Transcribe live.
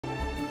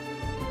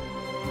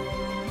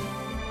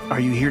Are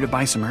you here to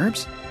buy some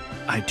herbs?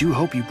 I do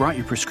hope you brought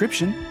your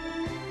prescription.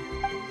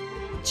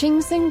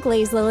 Ginseng,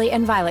 glaze lily,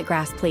 and violet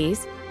grass,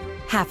 please.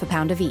 Half a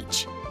pound of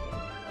each.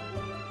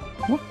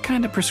 What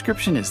kind of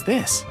prescription is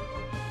this?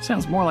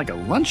 Sounds more like a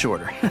lunch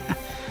order.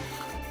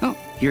 Oh,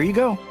 here you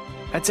go.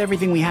 That's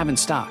everything we have in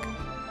stock.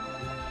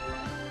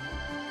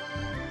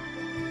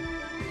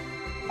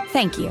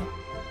 Thank you.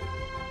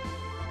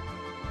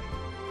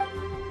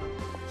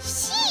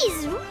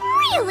 She's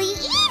really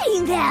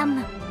eating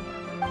them!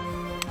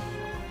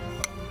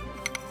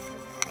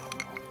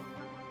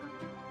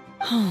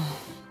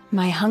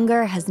 My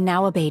hunger has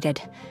now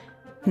abated.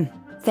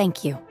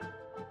 Thank you.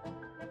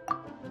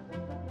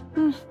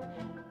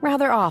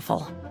 Rather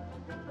awful.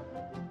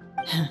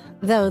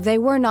 Though they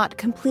were not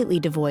completely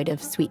devoid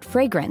of sweet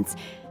fragrance,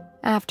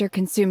 after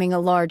consuming a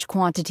large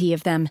quantity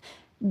of them,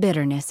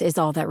 bitterness is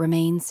all that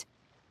remains.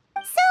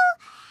 So,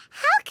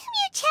 how come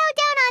you chow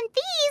down on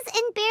these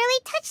and barely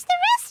touch the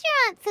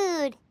restaurant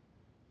food?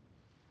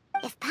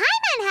 If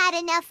Paimon had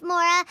enough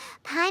Mora,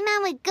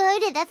 Paimon would go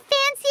to the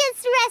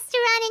fanciest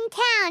restaurant in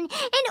town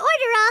and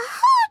order a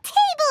whole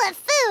table of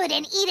food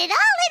and eat it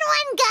all in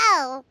one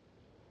go.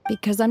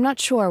 Because I'm not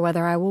sure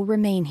whether I will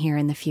remain here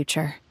in the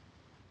future.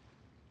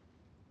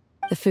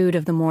 The food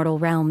of the mortal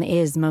realm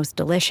is most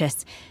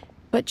delicious,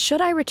 but should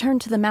I return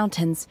to the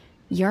mountains,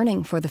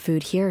 yearning for the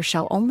food here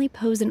shall only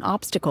pose an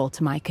obstacle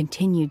to my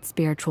continued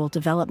spiritual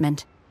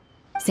development.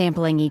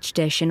 Sampling each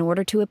dish in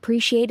order to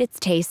appreciate its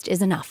taste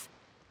is enough.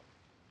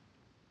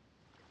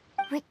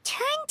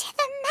 Return to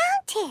the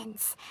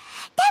mountains.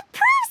 That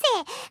proves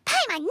it!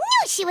 Paimon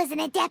knew she was an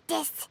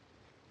Adeptus.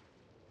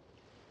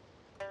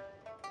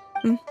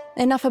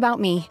 Enough about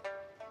me.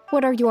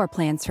 What are your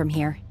plans from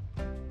here?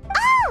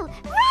 Oh,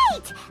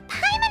 right!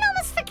 Paimon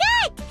almost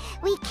forgot!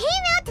 We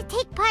came out to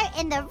take part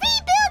in the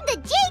Rebuild the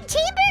Jade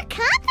Chamber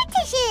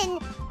competition!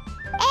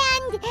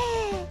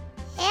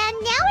 And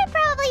now we're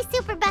probably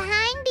super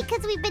behind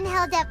because we've been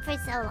held up for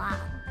so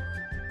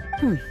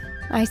long.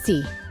 I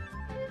see.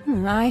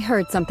 I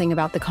heard something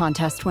about the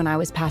contest when I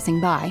was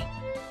passing by.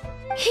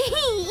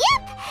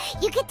 Yep!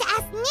 You get to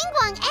ask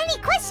Ningguang any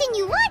question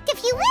you want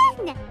if you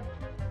win!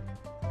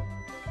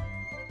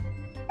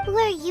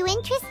 Were you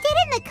interested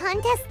in the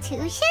contest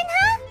too,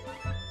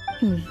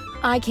 Shenhe?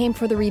 I came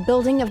for the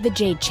rebuilding of the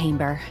Jade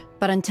Chamber,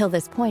 but until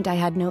this point I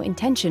had no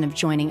intention of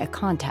joining a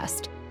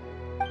contest.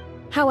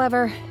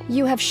 However,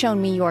 you have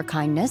shown me your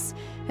kindness,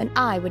 and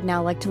I would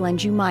now like to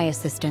lend you my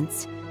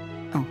assistance.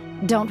 Oh,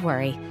 don't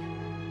worry.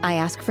 I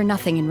ask for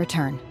nothing in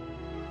return.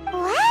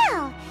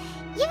 Wow!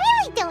 You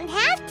really don't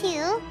have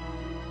to.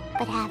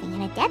 But having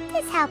an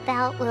Adeptus help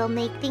out will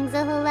make things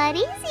a whole lot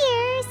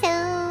easier,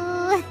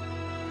 so...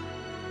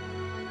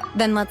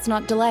 Then let's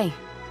not delay.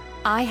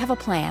 I have a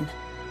plan.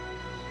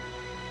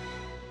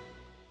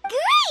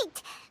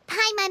 Great!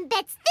 Paimon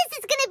bets this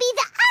is gonna be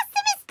the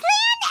awesomest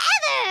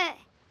plan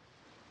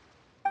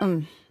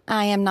ever!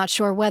 I am not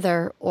sure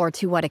whether, or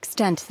to what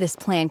extent, this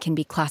plan can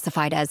be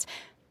classified as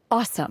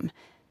awesome.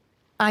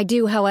 I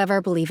do,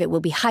 however, believe it will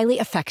be highly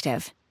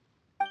effective.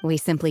 We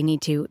simply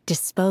need to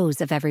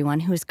dispose of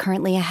everyone who is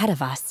currently ahead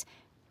of us.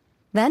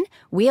 Then,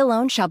 we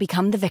alone shall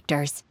become the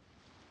victors.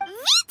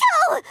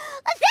 Veto!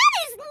 That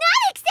is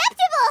not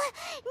acceptable!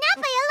 Not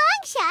by a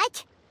long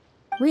shot!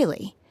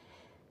 Really?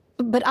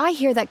 But I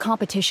hear that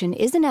competition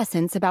is in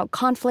essence about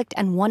conflict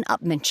and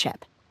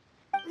one-upmanship.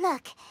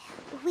 Look,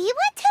 we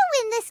want to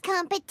win this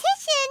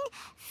competition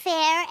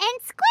fair and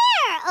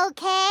square,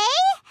 okay?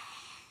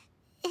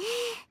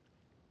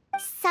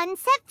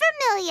 Sunset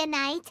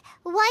Vermilionite,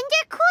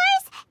 Wonder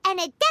Cores, and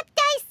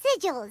Adepti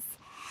Sigils.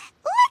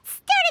 Let's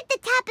start at the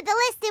top of the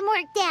list and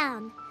work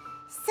down.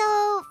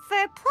 So,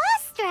 for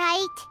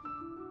Plostrite...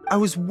 I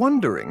was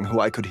wondering who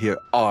I could hear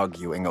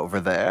arguing over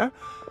there.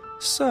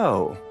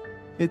 So,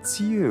 it's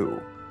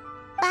you.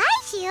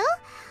 Baishu?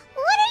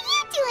 What are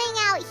you doing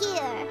out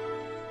here?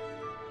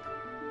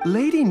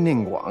 Lady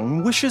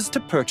Ningguang wishes to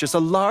purchase a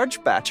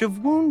large batch of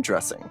wound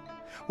dressing.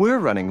 We're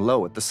running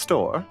low at the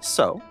store,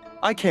 so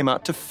I came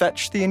out to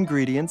fetch the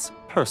ingredients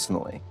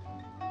personally.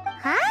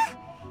 Huh?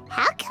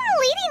 How come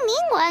Lady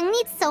Ningguang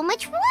needs so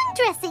much wound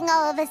dressing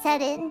all of a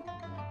sudden?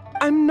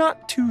 I'm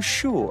not too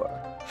sure.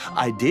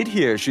 I did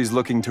hear she's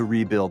looking to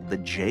rebuild the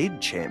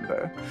Jade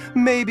Chamber.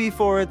 Maybe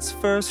for its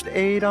first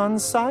aid on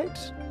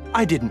site?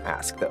 I didn't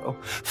ask, though.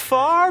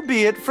 Far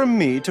be it from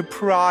me to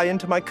pry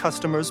into my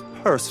customers'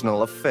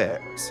 personal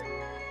affairs.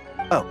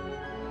 Oh,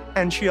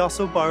 and she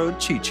also borrowed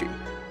Chi-Chi.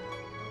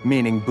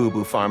 Meaning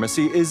Bubu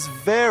Pharmacy is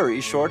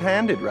very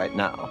short-handed right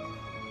now.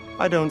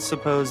 I don't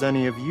suppose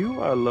any of you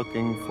are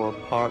looking for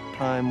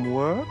part-time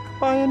work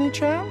by any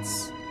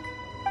chance?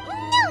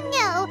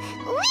 No,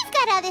 we've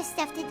got other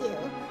stuff to do.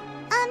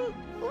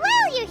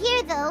 While you're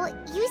here though,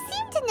 you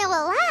seem to know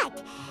a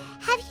lot.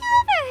 Have you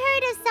ever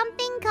heard of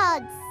something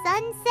called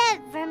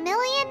Sunset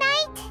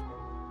Vermilionite?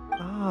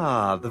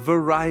 Ah, the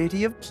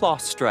variety of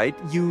Plostrite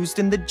used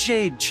in the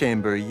Jade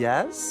Chamber,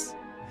 yes?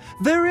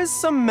 There is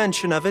some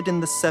mention of it in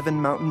the Seven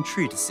Mountain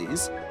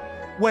Treatises.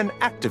 When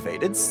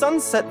activated,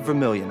 Sunset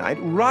Vermilionite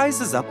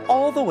rises up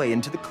all the way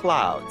into the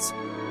clouds.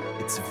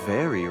 It's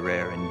very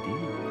rare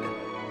indeed.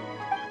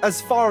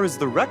 As far as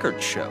the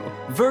records show,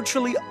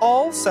 virtually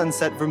all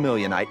Sunset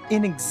Vermilionite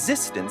in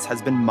existence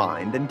has been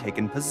mined and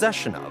taken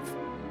possession of.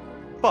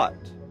 But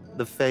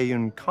the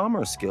Feiyun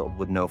Commerce Guild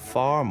would know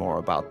far more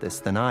about this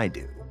than I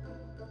do.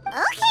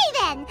 Okay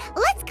then,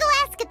 let's go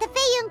ask at the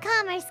Feiyun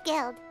Commerce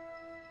Guild.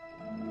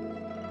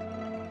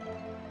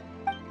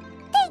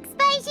 Thanks,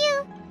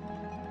 Baiju.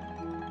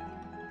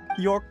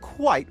 You're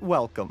quite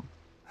welcome.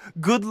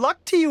 Good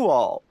luck to you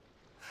all.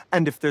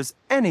 And if there's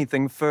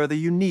anything further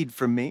you need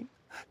from me,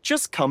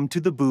 just come to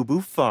the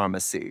Bubu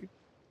Pharmacy.